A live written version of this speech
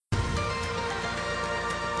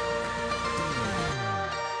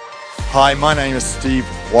Hi, my name is Steve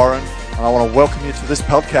Warren, and I want to welcome you to this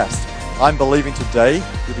podcast. I'm believing today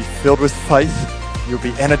you'll be filled with faith, you'll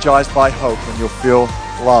be energized by hope, and you'll feel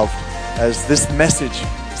loved as this message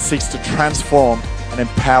seeks to transform and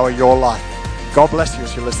empower your life. God bless you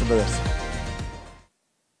as you listen to this.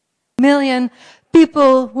 Million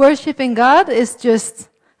people worshiping God is just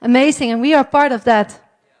amazing, and we are part of that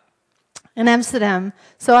in Amsterdam.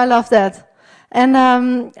 So I love that. And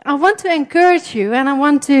I want to encourage you, and I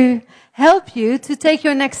want to help you to take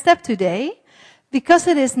your next step today, because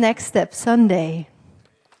it is Next Step Sunday.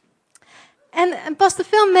 And Pastor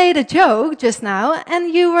Phil made a joke just now,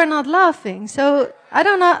 and you were not laughing. So I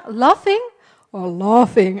don't know, laughing or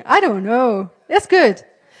laughing? I don't know. That's good.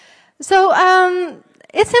 So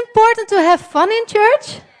it's important to have fun in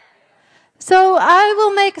church. So I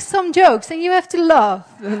will make some jokes, and you have to laugh.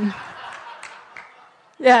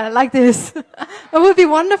 Yeah, like this. That would be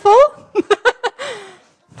wonderful.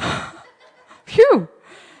 Phew.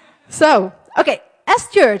 So, okay, as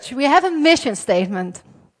church, we have a mission statement.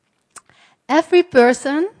 Every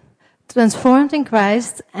person transformed in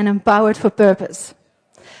Christ and empowered for purpose.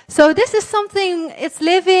 So this is something, it's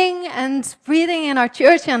living and breathing in our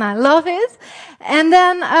church, and I love it. And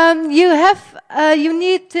then you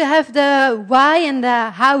need to have the why and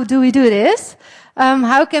the how do we do this.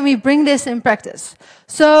 How can we bring this in practice?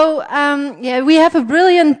 So, we have a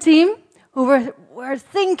brilliant team who were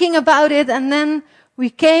thinking about it, and then we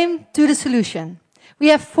came to the solution. We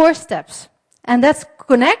have 4 steps, and that's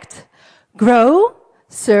connect, grow,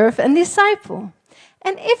 serve, and disciple.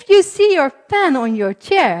 And if you see your pen on your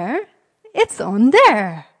chair, it's on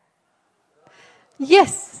there.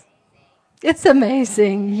 Yes, it's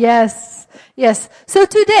amazing. Yes, yes. So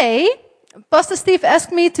today, Pastor Steve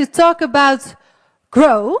asked me to talk about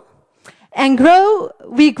grow. And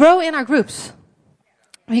we grow in our groups.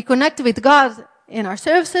 We connect with God in our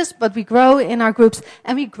services, but we grow in our groups.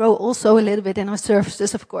 And we grow also a little bit in our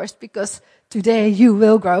services, of course, because today you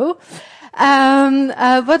will grow.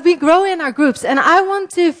 But we grow in our groups. And I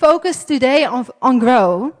want to focus today on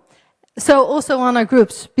grow. So also on our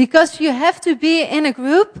groups. Because you have to be in a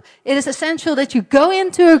group. It is essential that you go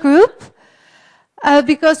into a group.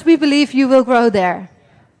 Because we believe you will grow there.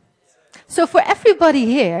 So for everybody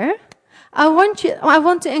here, I want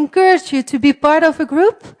to encourage you to be part of a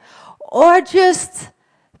group, or just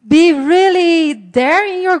be really there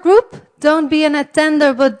in your group. Don't be an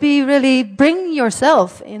attender, but bring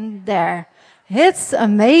yourself in there. It's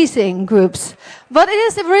amazing, groups. But it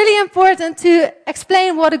is really important to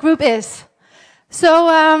explain what a group is. So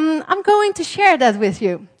I'm going to share that with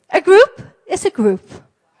you. A group is a group.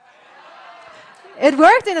 It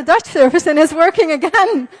worked in the Dutch service, and it's working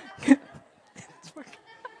again.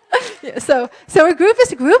 Yeah, so a group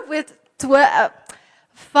is a group with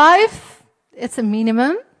 5, it's a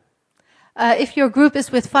minimum. If your group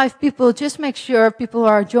is with 5 people, just make sure people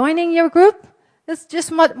are joining your group. It's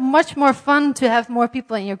just much more fun to have more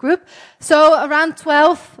people in your group. So around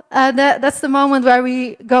 12, that's the moment where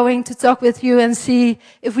we're going to talk with you and see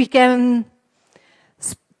if we can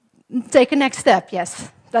take a next step.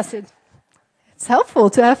 Yes, that's it. It's helpful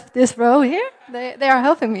to have this row here. They are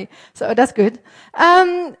helping me, so that's good.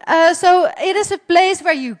 So it is a place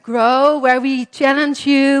where you grow, where we challenge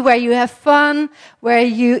you, where you have fun, where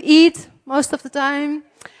you eat most of the time.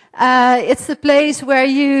 It's a place where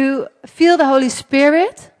you feel the Holy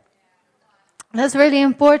Spirit. That's really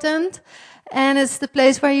important. And it's the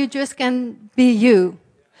place where you just can be you.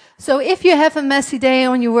 So if you have a messy day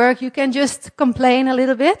on your work, you can just complain a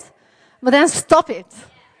little bit, but then stop it.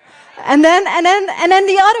 And then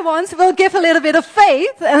the other ones will give a little bit of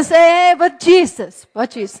faith and say, hey, but Jesus.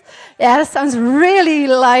 Yeah, that sounds really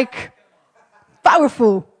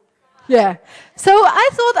powerful. Yeah. So I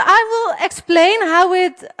thought I will explain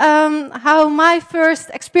how my first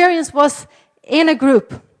experience was in a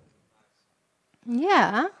group.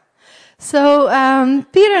 Yeah. So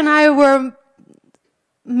Peter and I were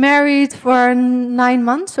married for 9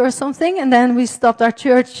 months or something, and then we stopped our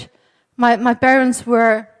church. My parents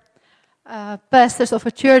were pastors of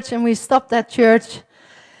a church, and we stopped that church.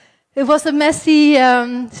 It was a messy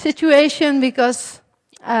situation because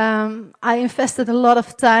I invested a lot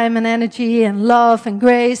of time and energy and love and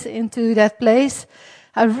grace into that place.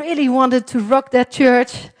 I really wanted to rock that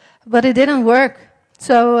church, but it didn't work.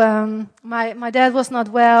 So my dad was not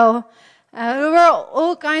well. There were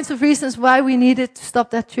all kinds of reasons why we needed to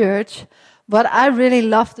stop that church. But I really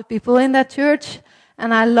loved the people in that church,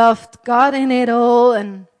 and I loved God in it all,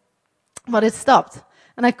 but it stopped.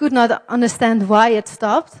 And I could not understand why it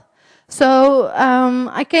stopped. So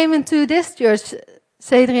I came into this church,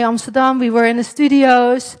 C3 Amsterdam. We were in the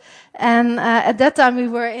studios, And at that time, we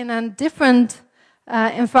were in a different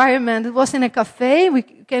environment. It was in a cafe. We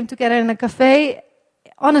came together in a cafe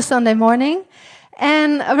on a Sunday morning.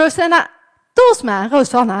 And Rosanna Tolsma.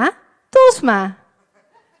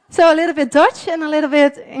 So a little bit Dutch and a little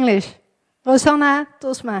bit English. Rosanna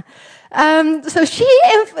Tolsma. So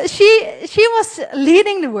she was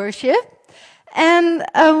leading the worship. And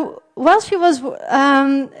while she was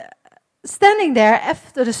standing there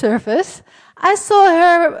after the service, I saw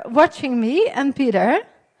her watching me and Peter.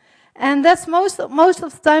 And that's most of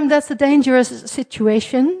the time that's a dangerous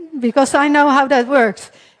situation, because I know how that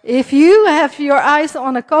works. If you have your eyes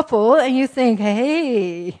on a couple and you think,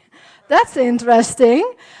 hey, that's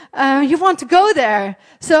interesting, you want to go there.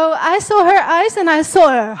 So I saw her eyes and I saw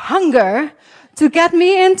her hunger to get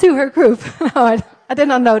me into her group. I did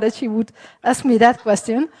not know that she would ask me that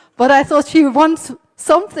question, but I thought she wants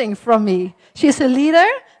something from me. She's a leader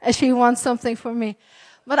and she wants something from me.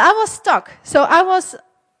 But I was stuck. So I was,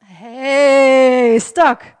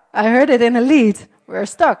 stuck. I heard it in a lead. We're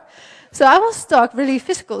stuck. So I was stuck, really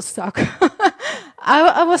physical stuck.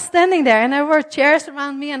 I was standing there and there were chairs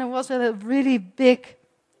around me and there was a really big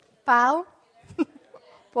pillar.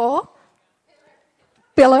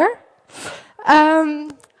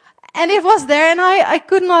 And it was there and I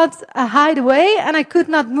could not hide away and I could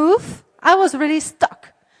not move. I was really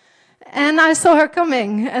stuck. And I saw her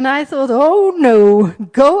coming and I thought, oh no,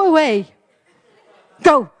 go away.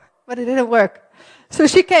 Go. But it didn't work. So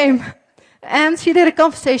she came and she did a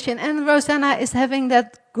conversation and Rosanna is having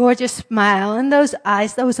that gorgeous smile and those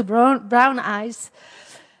eyes, those brown eyes.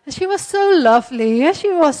 And she was so lovely and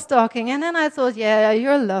she was talking and then I thought, yeah,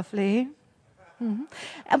 you're lovely. Mm-hmm.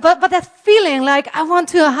 But that feeling like I want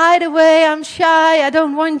to hide away, I'm shy, I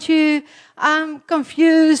don't want you, I'm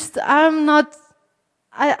confused, I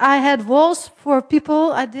had walls for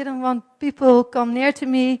people, I didn't want people come near to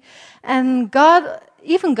me. And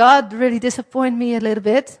even God really disappointed me a little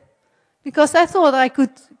bit because I thought I could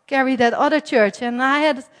carry that other church and I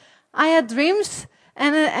had dreams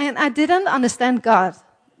and I didn't understand God,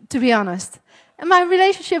 to be honest. And my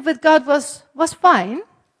relationship with God was fine.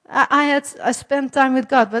 I spent time with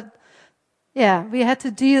God, but yeah, I had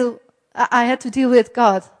to deal with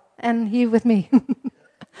God and He with me.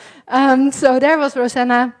 So there was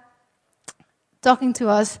Rosanna talking to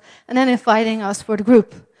us and then inviting us for the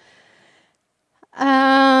group.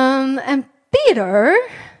 And Peter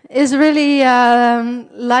is really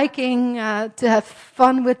liking to have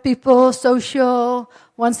fun with people, social,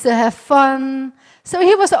 wants to have fun. So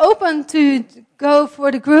he was open to go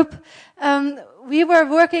for the group. We were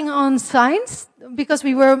working on signs because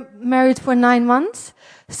we were married for 9 months.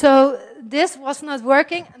 So this was not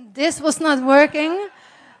working, and this was not working.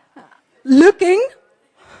 Looking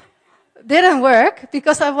didn't work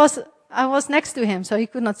because I was next to him, so he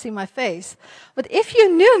could not see my face. But if you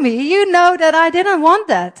knew me, you know that I didn't want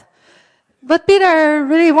that. But Peter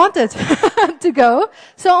really wanted to go.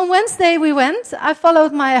 So on Wednesday we went. I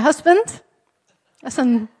followed my husband. As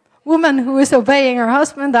a woman who is obeying her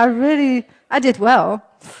husband, I did well.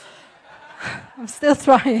 I'm still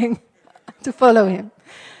trying to follow him.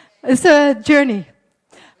 It's a journey.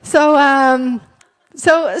 So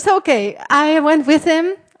okay, I went with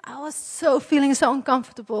him. I was feeling so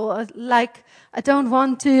uncomfortable, like I don't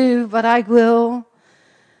want to, but I will.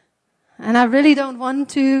 And I really don't want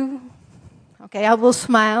to. Okay, I will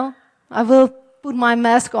smile. I will put my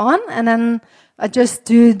mask on, and then I just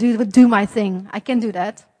do my thing. I can do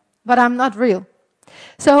that, but I'm not real.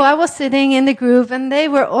 So I was sitting in the group, and they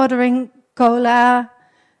were ordering cola,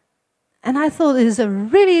 and I thought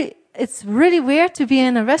it's really weird to be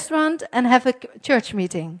in a restaurant and have a church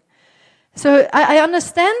meeting. So I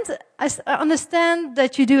understand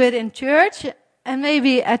that you do it in church and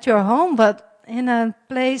maybe at your home, but in a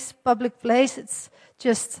public place, it's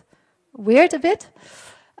just weird a bit.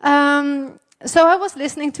 So I was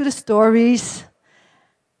listening to the stories,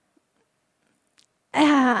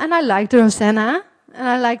 and I liked Rosanna, and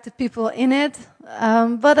I liked the people in it,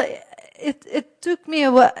 but it took me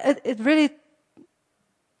a while. It really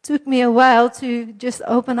took me a while to just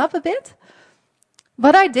open up a bit,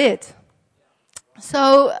 but I did.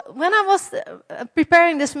 So when I was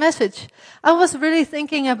preparing this message, I was really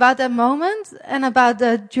thinking about that moment and about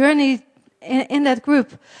the journey in that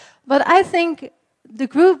group. But I think the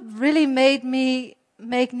group really made me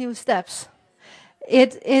make new steps.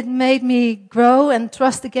 It made me grow and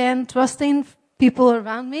trust again, trust in people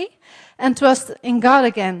around me, and trust in God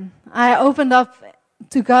again. I opened up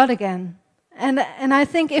to God again. And I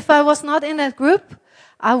think if I was not in that group,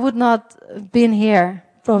 I would not have been here,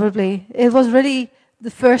 probably. It was really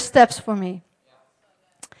the first steps for me.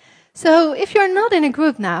 So if you're not in a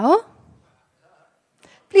group now,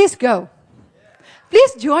 please go.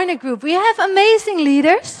 Please join a group. We have amazing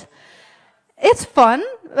leaders. It's fun.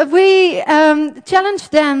 We challenge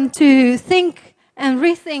them to think and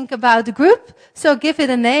rethink about the group. So give it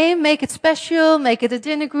a name, make it special, make it a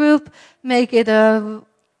dinner group, make it a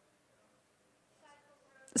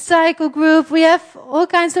cycle group. We have all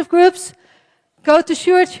kinds of groups. Go to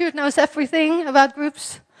Sjoerd. Sjoerd knows everything about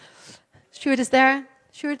groups. Sjoerd is there.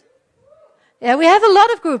 Sjoerd? Yeah, we have a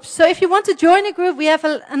lot of groups. So if you want to join a group, we have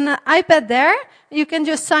an iPad there. You can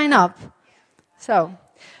just sign up. So,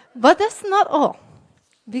 but that's not all.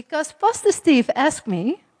 Because Pastor Steve asked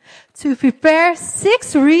me to prepare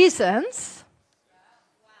 6 reasons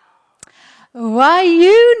why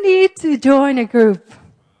you need to join a group.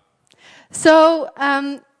 So,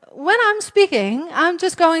 when I'm speaking, I'm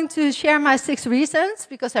just going to share my 6 reasons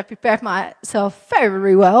because I prepared myself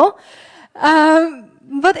very well.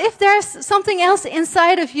 But if there's something else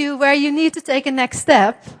inside of you where you need to take a next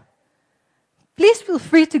step, please feel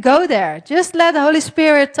free to go there. Just let the Holy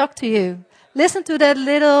Spirit talk to you. Listen to that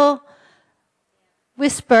little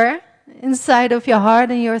whisper inside of your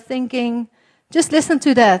heart and your thinking. Just listen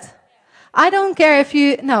to that. I don't care if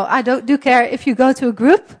you, no, I do care if you go to a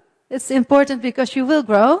group. It's important because you will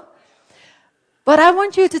grow. But I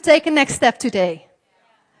want you to take a next step today.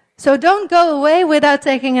 So don't go away without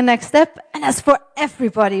taking a next step. And that's for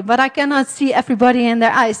everybody. But I cannot see everybody in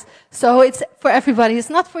their eyes. So it's for everybody.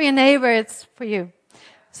 It's not for your neighbor, it's for you.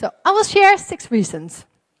 So I will share 6 reasons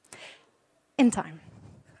in time.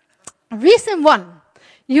 Reason 1.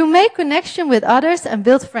 You make connection with others and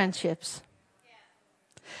build friendships.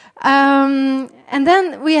 And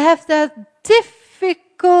then we have that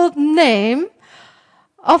difficult name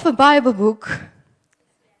of a Bible book,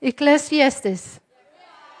 Ecclesiastes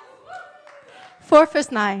 4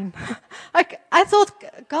 verse 9. I thought,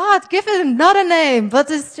 God, give it another name,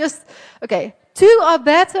 but it's just, okay. 2 are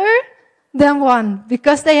better than 1,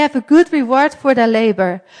 because they have a good reward for their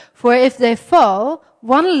labor. For if they fall,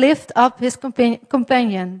 one lift up his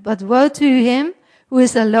companion, but woe to him who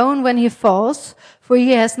is alone when he falls, for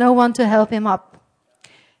he has no one to help him up.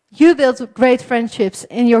 You build great friendships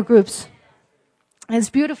in your groups. It's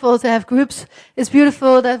beautiful to have groups. It's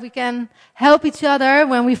beautiful that we can help each other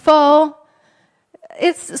when we fall.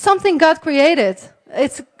 It's something God created.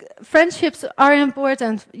 Friendships are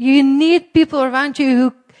important. You need people around you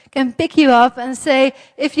who can pick you up and say,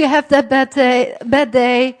 if you have that bad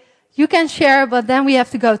day, you can share, but then we have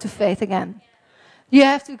to go to faith again. You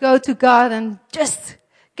have to go to God and just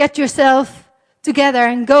get yourself together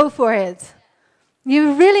and go for it.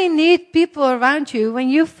 You really need people around you. When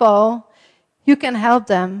you fall, you can help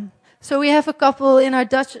them. So we have a couple in our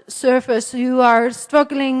Dutch service who are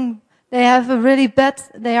struggling. They are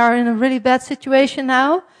in a really bad situation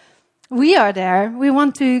now. We are there. We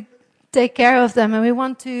want to take care of them and we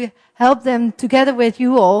want to help them together with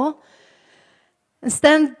you all. And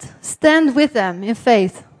stand with them in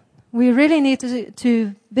faith. We really need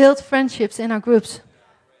to build friendships in our groups.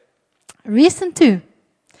 Reason 2.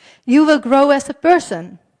 You will grow as a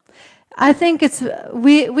person. I think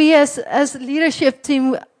we as a leadership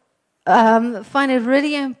team find it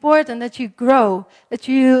really important that you grow,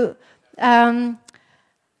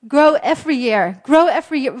 grow every year. Grow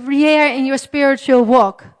every year in your spiritual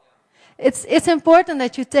walk. It's important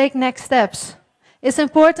that you take next steps. It's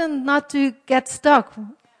important not to get stuck.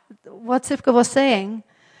 What Sivka was saying.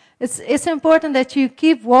 It's important that you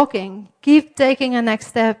keep walking, keep taking a next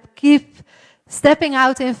step, keep stepping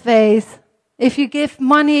out in faith. If you give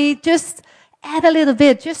money, just add a little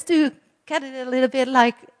bit, just to get it a little bit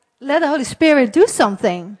like, let the Holy Spirit do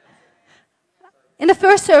something. In the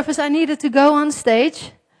first service, I needed to go on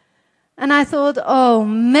stage. And I thought, oh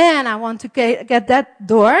man, I want to get that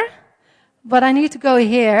door. But I need to go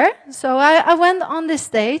here. So I went on this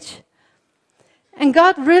stage. And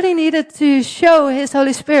God really needed to show His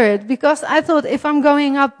Holy Spirit. Because I thought if I'm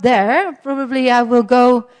going up there, probably I will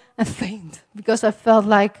go and faint. Because I felt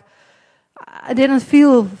like I didn't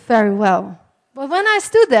feel very well. But when I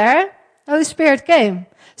stood there, the Holy Spirit came.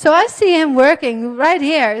 So I see Him working right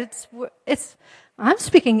here. I'm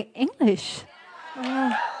speaking English.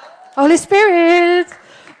 Holy Spirit.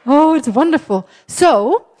 Oh, it's wonderful.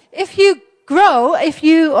 So, if you grow, if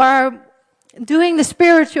you are doing the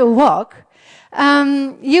spiritual walk,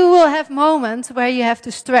 you will have moments where you have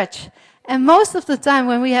to stretch. And most of the time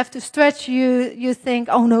when we have to stretch, you think,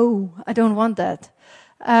 oh no, I don't want that.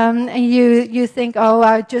 And you think, oh,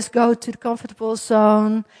 I just go to the comfortable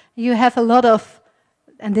zone. You have a lot of,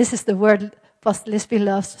 and this is the word Pastor Lisby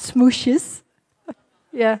loves, smooshes.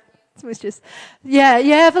 Yeah, smooshes. Yeah,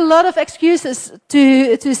 you have a lot of excuses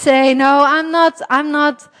to say, no, I'm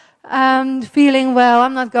not feeling, well,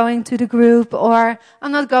 I'm not going to the group, or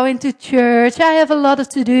I'm not going to church, I have a lot of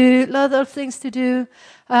things to do,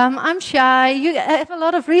 I'm shy. You have a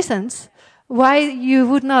lot of reasons why you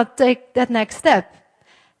would not take that next step.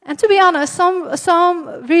 And to be honest,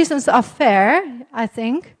 some reasons are fair, I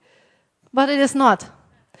think, but it is not.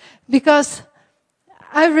 Because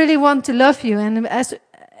I really want to love you, and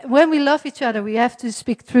when we love each other, we have to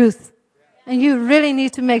speak truth. And you really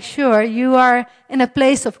need to make sure you are in a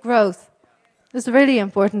place of growth. That's really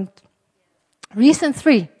important. Reason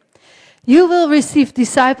 3. You will receive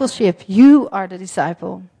discipleship. You are the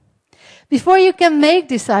disciple. Before you can make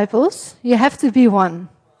disciples, you have to be one.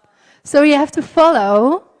 So you have to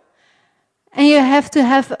follow, and you have to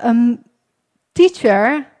have a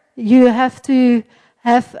teacher. You have to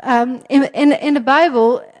have, in the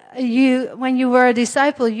Bible, when you were a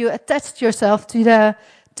disciple, you attached yourself to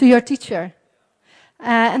your teacher.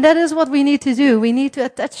 And that is what we need to do. We need to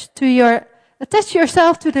attach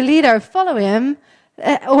yourself to the leader, follow him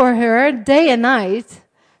or her day and night.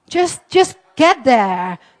 Just get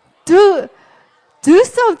there. Do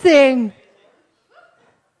something.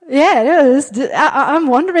 Yeah, it is. I'm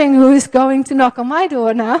wondering who is going to knock on my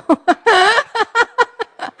door now.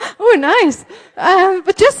 Oh, nice.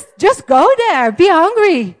 But just go there. Be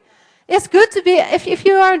hungry. It's good to be, if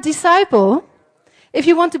you are a disciple, if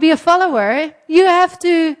you want to be a follower, you have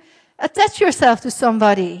to attach yourself to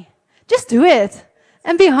somebody. Just do it.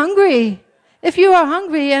 And be hungry. If you are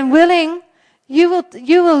hungry and willing, you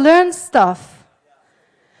will learn stuff.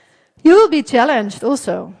 You will be challenged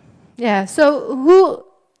also. Yeah, so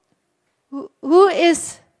who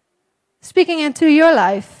is speaking into your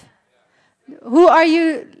life? Who are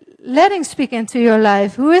you letting speak into your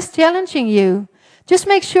life? Who is challenging you? Just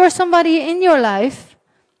make sure somebody in your life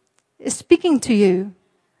is speaking to you,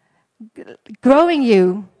 growing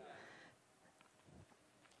you.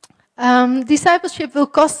 Discipleship will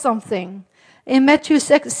cost something. In Matthew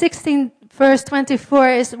 16, verse 24,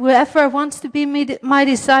 is whoever wants to be my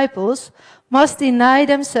disciples must deny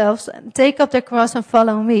themselves and take up their cross and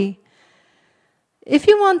follow me. If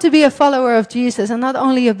you want to be a follower of Jesus and not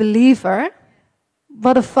only a believer,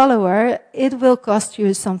 but a follower, it will cost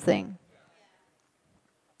you something.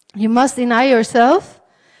 You must deny yourself.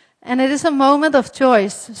 And it is a moment of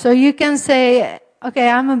choice. So you can say, okay,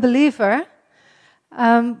 I'm a believer,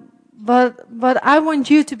 but I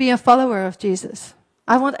want you to be a follower of Jesus.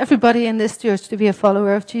 I want everybody in this church to be a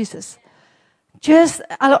follower of Jesus. Just,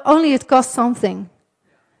 only it costs something.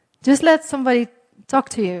 Just let somebody talk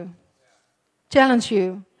to you, challenge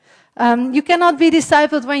you. You cannot be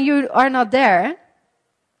discipled when you are not there.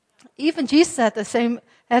 Even Jesus had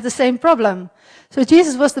the same problem. So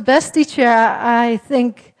Jesus was the best teacher, I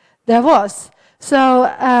think, there was. So,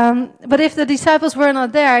 but if the disciples were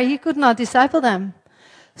not there, he could not disciple them.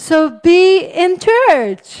 So be in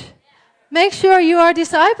church. Make sure you are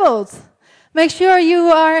discipled. Make sure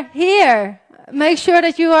you are here. Make sure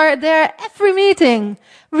that you are there every meeting.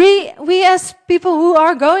 We as people who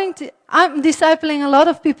are I'm discipling a lot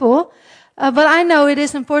of people, but I know it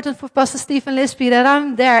is important for Pastor Stephen Lisby that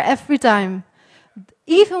I'm there every time.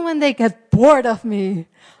 Even when they get bored of me.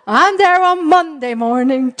 I'm there on Monday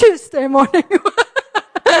morning, Tuesday morning.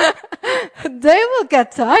 They will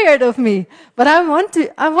get tired of me. But I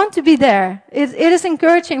want to be there. It is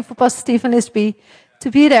encouraging for Pastor Stephen Lisby to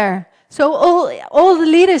be there. So all the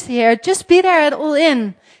leaders here, just be there at All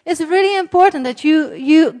In. It's really important that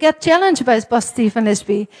you get challenged by Pastor Stephen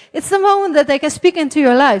Lisby. It's the moment that they can speak into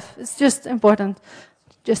your life. It's just important.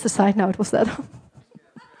 Just a side note, was that?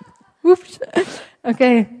 Oops.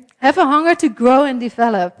 Okay. Have a hunger to grow and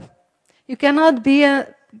develop. You cannot be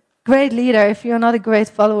a great leader if you're not a great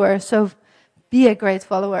follower. So be a great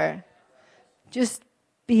follower. Just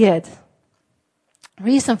be it.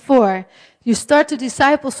 Reason 4, you start to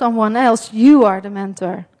disciple someone else, you are the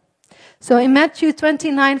mentor. So in Matthew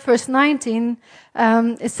 29, verse 19,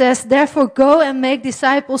 it says, therefore go and make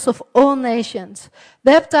disciples of all nations,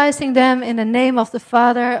 baptizing them in the name of the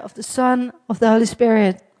Father, of the Son, of the Holy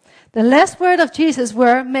Spirit. The last word of Jesus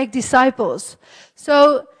were, make disciples.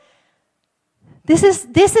 So, this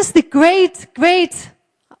is the great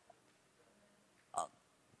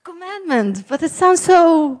commandment, but it sounds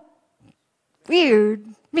so weird.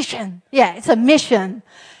 Mission. Yeah, it's a mission.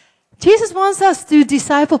 Jesus wants us to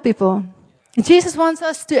disciple people. Jesus wants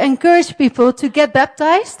us to encourage people to get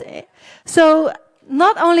baptized. So,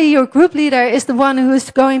 not only your group leader is the one who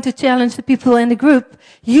is going to challenge the people in the group,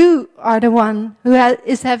 you are the one who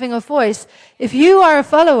is having a voice. If you are a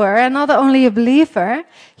follower and not only a believer,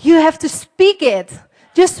 you have to speak it.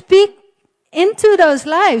 Just speak into those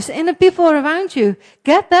lives, in the people around you.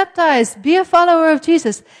 Get baptized, be a follower of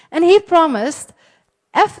Jesus. And he promised,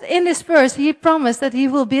 in this verse, he promised that he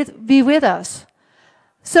will be with us.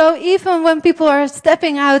 So even when people are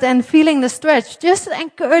stepping out and feeling the stretch, just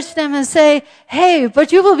encourage them and say, hey,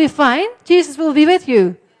 but you will be fine. Jesus will be with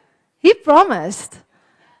you. He promised.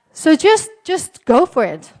 So just go for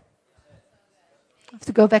it. I have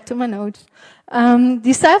to go back to my notes.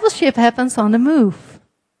 Discipleship happens on the move.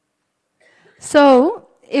 So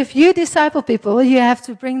if you disciple people, you have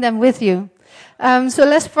to bring them with you. So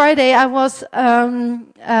last Friday I was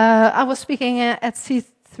speaking at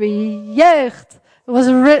C3 Jeugd. It was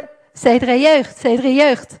C3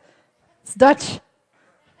 Jeugd. It's Dutch.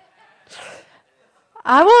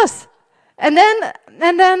 I was. And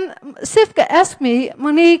then Sivka asked me,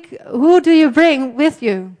 Monique, who do you bring with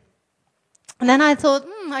you? And then I thought,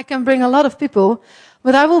 I can bring a lot of people,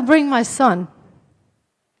 but I will bring my son.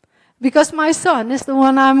 Because my son is the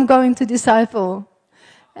one I'm going to disciple.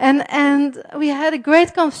 And we had a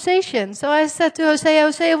great conversation. So I said to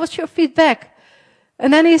Hosea, what's your feedback?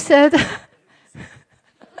 And then he said,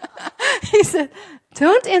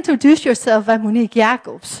 don't introduce yourself by Monique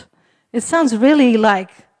Jacobs. It sounds really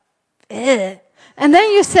like, eh. And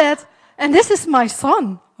then you said, and this is my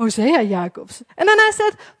son, Hosea Jacobs. And then I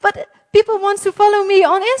said, but people want to follow me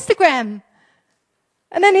on Instagram.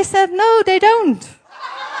 And then he said, no, they don't.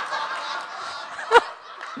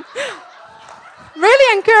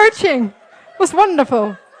 Really encouraging. It was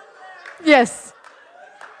wonderful. Yes.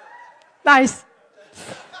 Nice.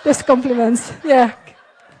 Just compliments. Yeah.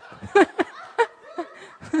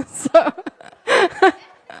 So,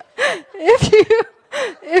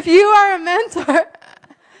 if you are a mentor,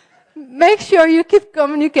 make sure you keep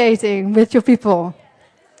communicating with your people.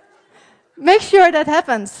 Make sure that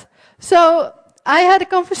happens. So I had a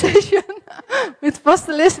conversation with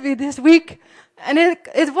Pastor Lisby this week, and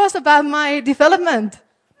it was about my development.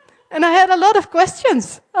 And I had a lot of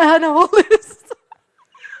questions. I had a whole list.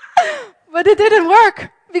 But it didn't work,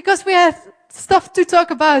 because we had stuff to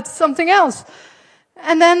talk about, something else.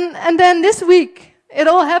 And then this week, it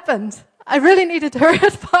all happened. I really needed her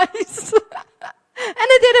advice. And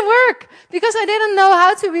it didn't work, because I didn't know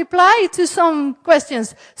how to reply to some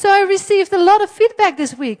questions. So I received a lot of feedback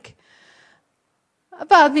this week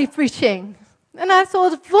about me preaching. And I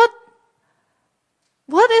thought,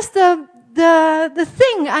 what is the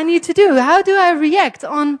thing I need to do? How do I react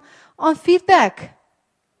on feedback?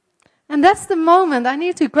 And that's the moment I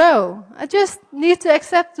need to grow. I just need to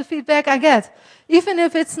accept the feedback I get. Even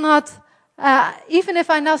if it's not, even if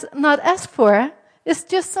I not ask for, it's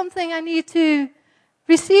just something I need to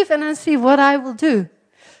receive and then see what I will do.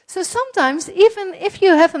 So sometimes, even if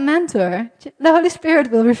you have a mentor, the Holy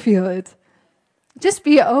Spirit will reveal it. Just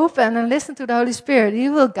be open and listen to the Holy Spirit. He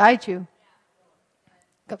will guide you.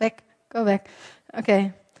 Go back.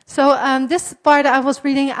 Okay. So this part I was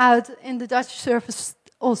reading out in the Dutch service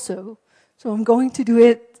also. So I'm going to do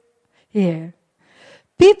it here.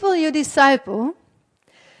 People you disciple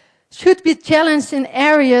should be challenged in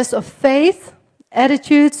areas of faith,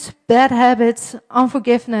 attitudes, bad habits,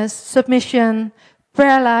 unforgiveness, submission,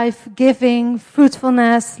 prayer life, giving,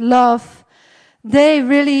 fruitfulness, love. They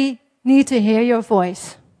really need to hear your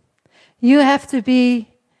voice. You have to be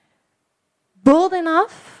bold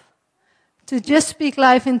enough to just speak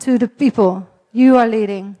life into the people you are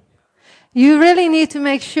leading. You really need to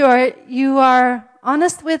make sure you are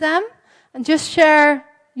honest with them and just share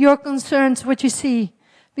your concerns, what you see.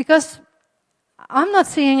 Because I'm not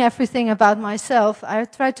seeing everything about myself. I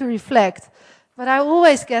try to reflect, but I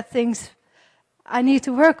always get things I need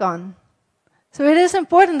to work on. So it is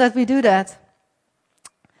important that we do that.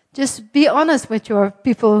 Just be honest with your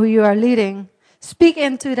people who you are leading. Speak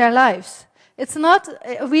into their lives. This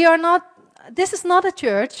is not a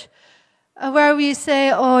church where we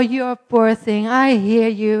say, oh, you're a poor thing, I hear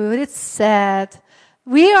you, it's sad.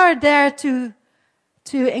 We are there to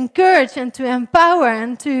encourage and to empower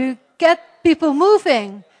and to get people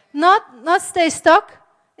moving, not stay stuck.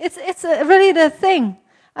 It's really the thing.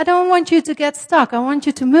 I don't want you to get stuck. I want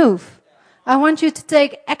you to move. I want you to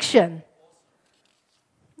take action.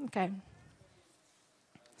 Okay.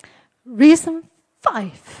 Reason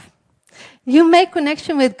 5. You make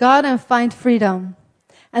connection with God and find freedom.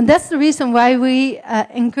 And that's the reason why we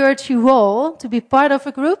encourage you all to be part of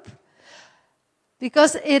a group.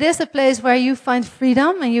 Because it is a place where you find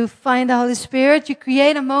freedom and you find the Holy Spirit. You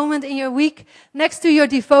create a moment in your week next to your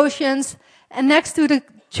devotions and next to the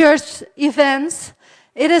church events.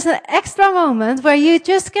 It is an extra moment where you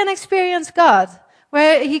just can experience God.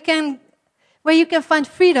 Where you can find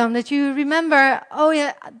freedom, that you remember, oh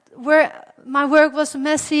yeah, my work was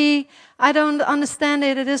messy. I don't understand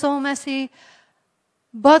it. It is all messy.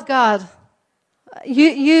 But God,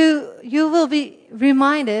 you will be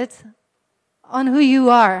reminded on who you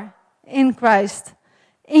are in Christ,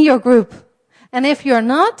 in your group. And if you're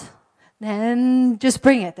not, then just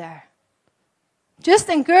bring it there. Just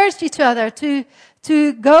encourage each other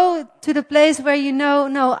to go to the place where you know,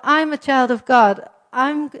 no, I'm a child of God.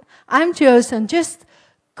 I'm chosen. Just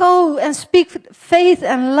go and speak faith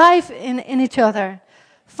and life in each other.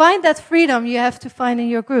 Find that freedom you have to find in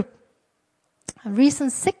your group. Reason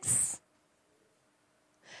 6.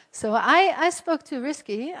 So I spoke to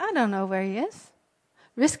Risky. I don't know where he is.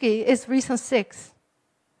 Risky is reason 6.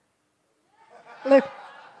 Look.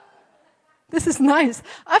 This is nice.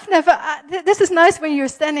 This is nice when you're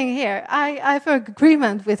standing here. I have an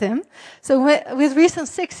agreement with him. So with reason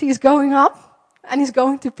 6, he's going up and he's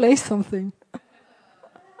going to play something.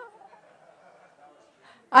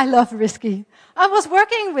 I love Risky. I was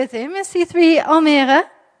working with him in C3 Almere.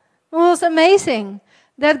 It was amazing.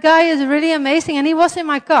 That guy is really amazing. And he was in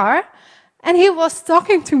my car and he was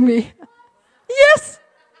talking to me. Yes,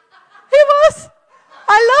 he was.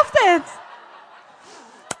 I loved it.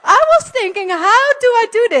 I was thinking, how do I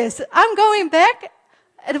do this? I'm going back.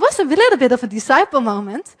 It was a little bit of a disciple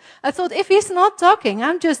moment. I thought, if he's not talking,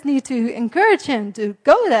 I just need to encourage him to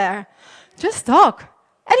go there. Just talk.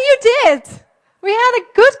 And you did. We had a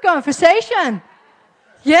good conversation.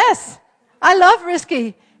 Yes. I love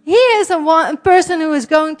Risky. He is a person who is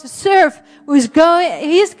going to serve, he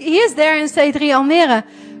is there in C3 Almere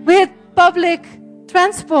with public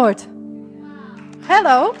transport.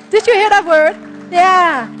 Hello. Did you hear that word?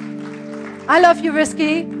 Yeah. I love you,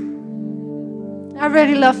 Risky. I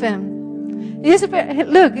really love him.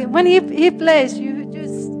 Look, when he plays, you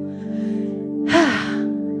just...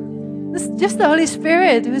 It's just the Holy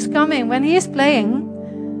Spirit who's coming. When he is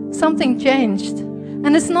playing, something changed.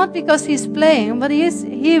 And it's not because he's playing, but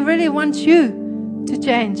he really wants you to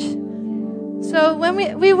change. So when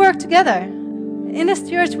we work together, in this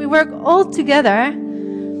church, we work all together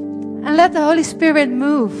and let the Holy Spirit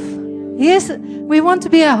move. We want to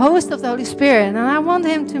be a host of the Holy Spirit, and I want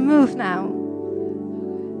him to move now.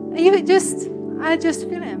 I just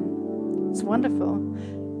feel him. It's wonderful.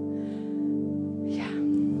 Yeah.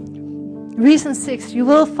 Reason 6, you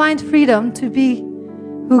will find freedom to be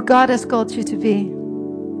who God has called you to be.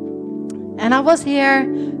 And I was here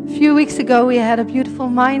a few weeks ago. We had a beautiful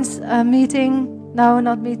Minds meeting. No,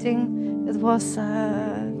 not meeting. It was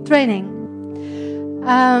training.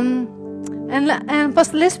 And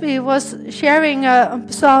Pastor Lisby was sharing a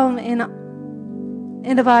psalm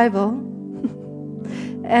in the Bible.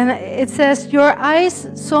 And it says, your eyes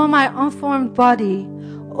saw my unformed body.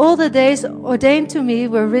 All the days ordained to me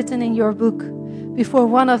were written in your book before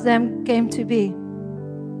one of them came to be.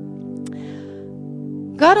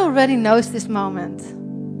 God already knows this moment.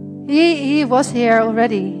 He was here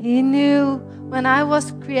already. He knew when I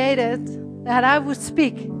was created that I would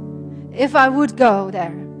speak if I would go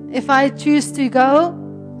there. If I choose to go,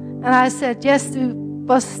 and I said yes to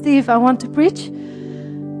Pastor Steve, I want to preach,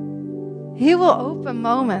 he will open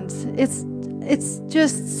moments. It's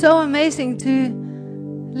just so amazing to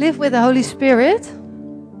live with the Holy Spirit,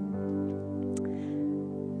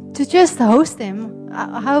 to just host him.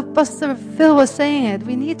 How Pastor Phil was saying it,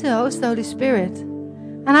 we need to host the Holy Spirit.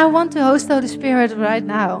 And I want to host the Holy Spirit right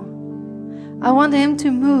now. I want him to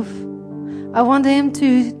move. I want him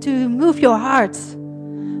to move your hearts.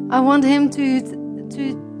 I want him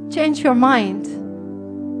to change your mind.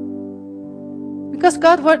 Because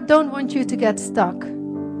God don't want you to get stuck.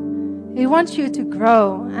 He wants you to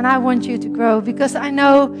grow, and I want you to grow because I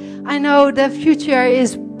know the future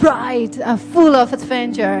is bright and full of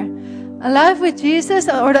adventure. A life with Jesus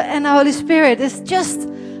and the Holy Spirit is just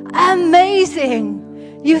amazing.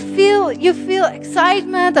 You feel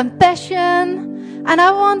excitement and passion, and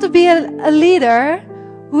I want to be a leader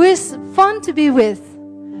who is fun to be with,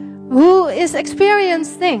 who is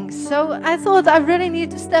experienced things. So I thought I really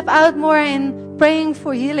need to step out more in praying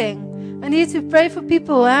for healing. I need to pray for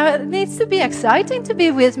people. It needs to be exciting to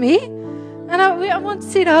be with me. And I want to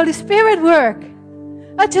see the Holy Spirit work.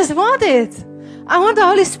 I just want it. I want the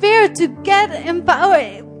Holy Spirit to get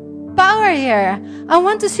power here. I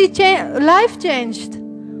want to see life changed.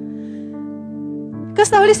 Because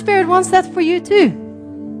the Holy Spirit wants that for you too.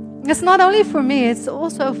 It's not only for me, it's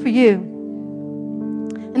also for you.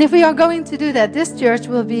 And if we are going to do that, this church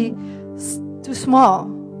will be too small.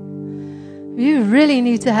 You really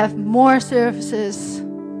need to have more services.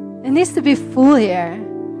 It needs to be full here.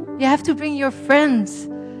 You have to bring your friends.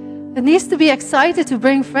 It needs to be excited to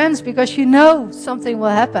bring friends because you know something will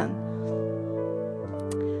happen.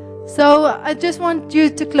 So I just want you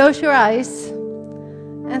to close your eyes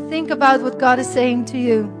and think about what God is saying to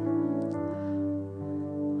you.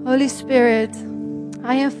 Holy Spirit,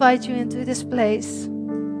 I invite you into this place.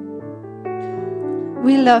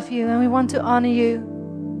 We love you and we want to honor you.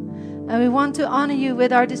 And we want to honor you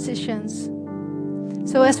with our decisions.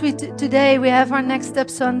 So as today we have our Next Step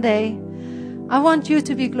Sunday, I want you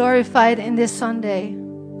to be glorified in this Sunday.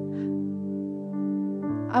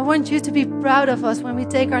 I want you to be proud of us when we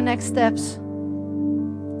take our next steps.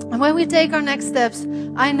 And when we take our next steps,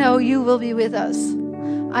 I know you will be with us.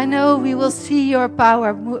 I know we will see your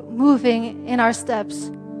power moving in our steps.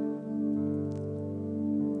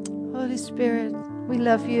 Holy Spirit, we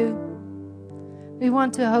love you. We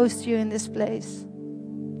want to host you in this place.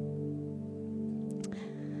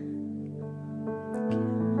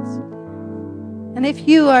 And if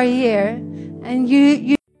you are here and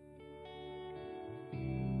you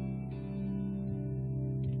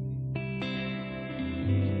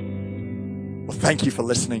Thank you for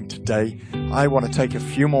listening today. I want to take a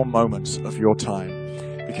few more moments of your time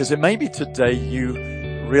because it may be today you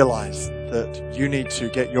realize that you need to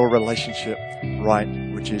get your relationship right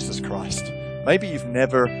with Jesus Christ. Maybe you've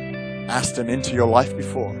never asked Him into your life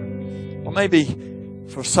before. Or maybe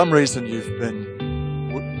for some reason you've been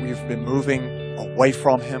moving away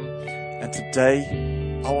from Him, and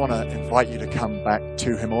today I want to invite you to come back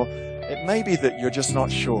to Him. Or it may be that you're just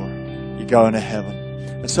not sure you're going to heaven.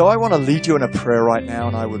 And so I want to lead you in a prayer right now,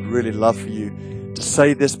 and I would really love for you to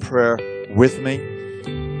say this prayer with me.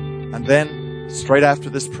 And then, straight after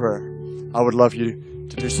this prayer, I would love you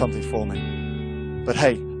to do something for me. But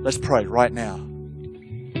hey, let's pray right now.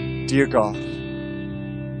 Dear God,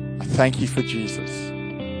 I thank you for Jesus.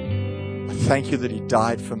 I thank you that He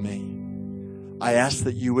died for me. I ask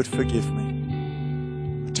that you would forgive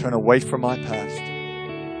me. I turn away from my past,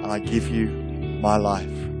 and I give you my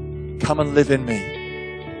life. Come and live in me.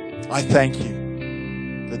 I thank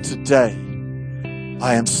you that today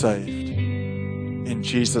I am saved. In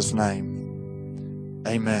Jesus' name,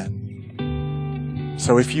 amen.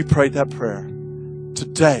 So if you prayed that prayer,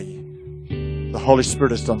 today the Holy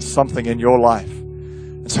Spirit has done something in your life.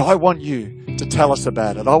 And so I want you to tell us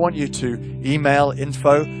about it. I want you to email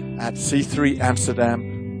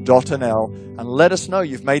info@c3amsterdam.nl and let us know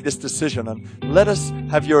you've made this decision, and let us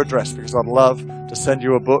have your address, because I'd love to send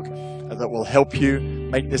you a book that will help you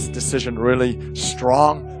make this decision really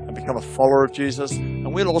strong and become a follower of Jesus.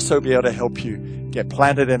 And we'll also be able to help you get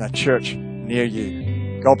planted in a church near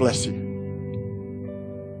you. God bless you.